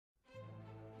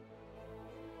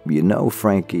You know,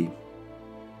 Frankie,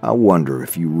 I wonder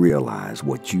if you realize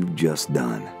what you've just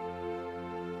done.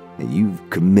 And you've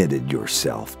committed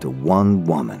yourself to one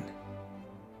woman.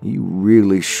 You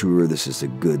really sure this is a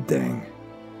good thing?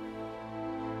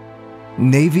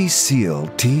 Navy SEAL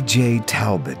T.J.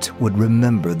 Talbot would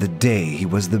remember the day he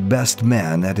was the best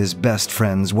man at his best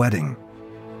friend's wedding.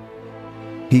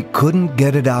 He couldn't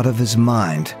get it out of his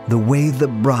mind the way the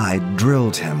bride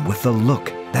drilled him with a look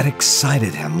that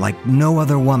excited him like no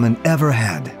other woman ever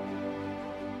had.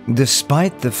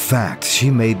 Despite the fact she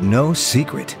made no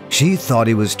secret, she thought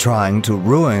he was trying to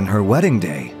ruin her wedding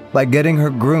day by getting her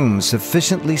groom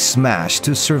sufficiently smashed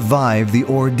to survive the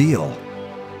ordeal.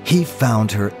 He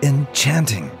found her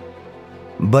enchanting.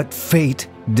 But fate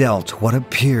dealt what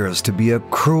appears to be a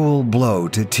cruel blow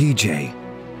to TJ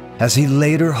as he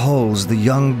later holds the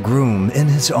young groom in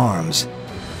his arms,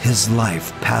 his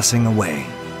life passing away.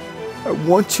 I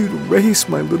want you to raise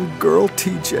my little girl,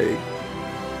 TJ.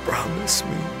 Promise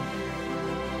me.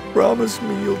 Promise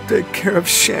me you'll take care of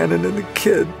Shannon and the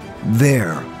kid.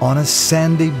 There, on a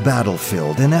sandy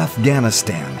battlefield in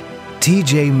Afghanistan,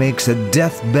 TJ makes a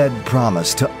deathbed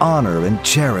promise to honor and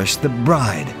cherish the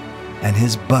bride and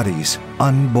his buddy's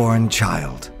unborn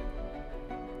child.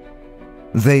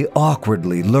 They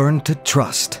awkwardly learn to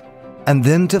trust and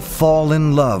then to fall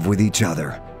in love with each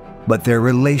other, but their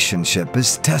relationship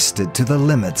is tested to the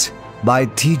limits by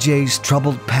TJ's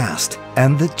troubled past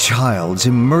and the child's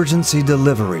emergency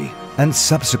delivery and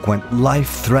subsequent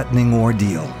life-threatening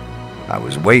ordeal. I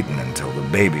was waiting until the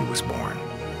baby was born.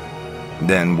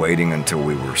 Then waiting until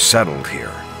we were settled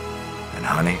here. And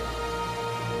honey,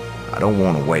 I don't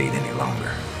want to wait any longer.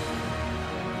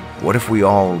 What if we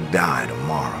all die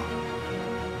tomorrow?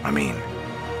 I mean,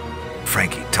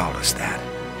 Frankie taught us that.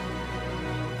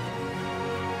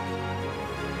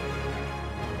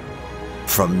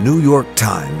 From New York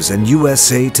Times and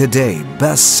USA Today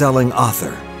best-selling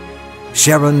author,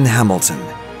 Sharon Hamilton,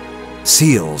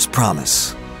 SEAL's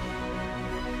Promise.